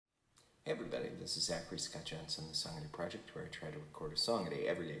Hey everybody, this is Zachary Scot, The Song a Day Project, where I try to record a song a day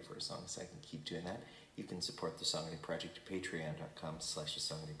every day for a song, so I can keep doing that. You can support The Song a Day Project at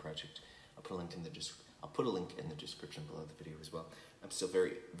patreon.com/thesongadayproject. I'll put a link in the description below the video as well. I'm still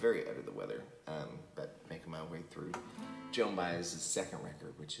very, very out of the weather, but making my way through Joan Baez's second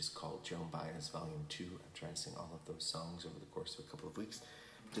record, which is called Joan Baez Volume 2. I'm trying to sing all of those songs over the course of a couple of weeks.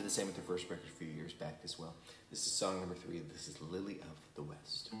 Did the same with her first record a few years back as well. This is song number 3. This is Lily of the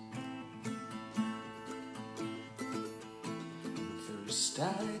West. First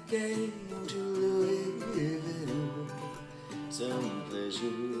I came to Louisville, some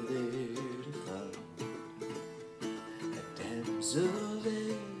pleasure there to find. A damsel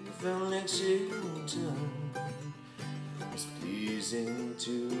there from Lexington was pleasing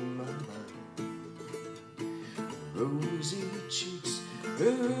to my mind. Rosy cheeks,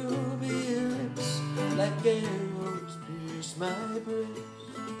 her ruby lips, like arrows pierced my breast,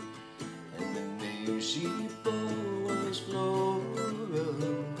 and the name she bore was Flora,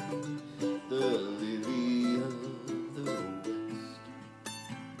 the lily of the west.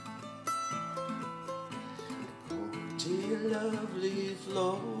 Oh, dear lovely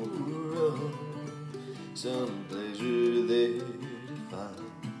Flora, some pleasure there to find.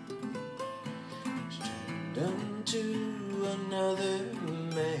 She turned unto another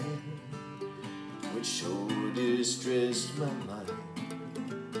man, which sure distressed my mind.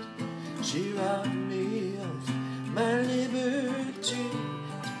 She robbed me of my liberty,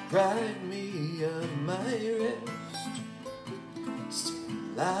 deprived me of my rest.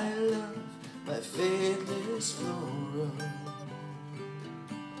 Still I love my faithless Flora,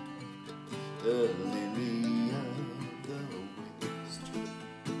 the lily of the west.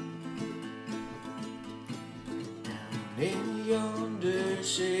 In yonder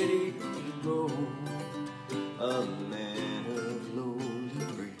shady grove, a man of lowly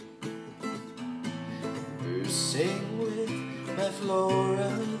breed, conversing with my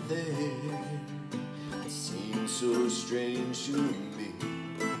Flora there, it seemed so strange to me.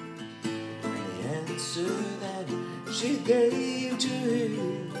 And the answer that she gave to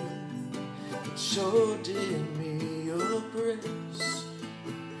him, it sure did me oppress.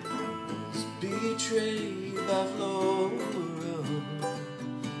 I was betrayed by Flora,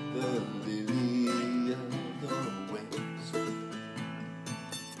 the lily of the west.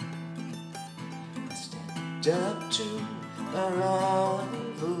 I stepped up to my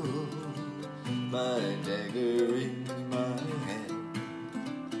rival, my dagger in my hand,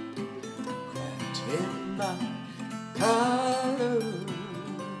 grabbed him by collar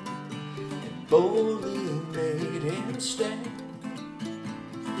and boldly made him stand.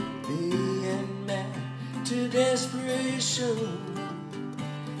 Being mad to desperation,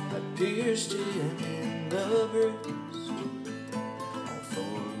 I pierced him in the breast. All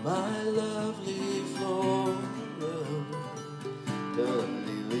for my lovely Flora, the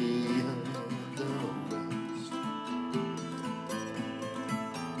lily of the west. I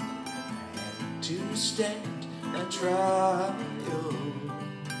had to stand my trial,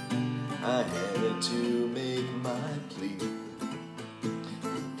 I had to make my plea. They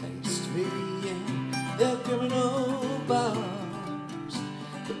placed me in the criminal bars,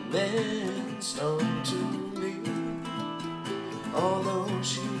 commenced unto me. Although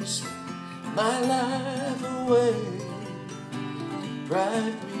she spent my life away,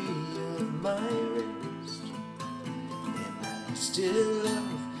 deprived me of my rest, and I still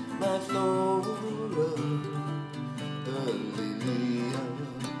love my Flora, the lily of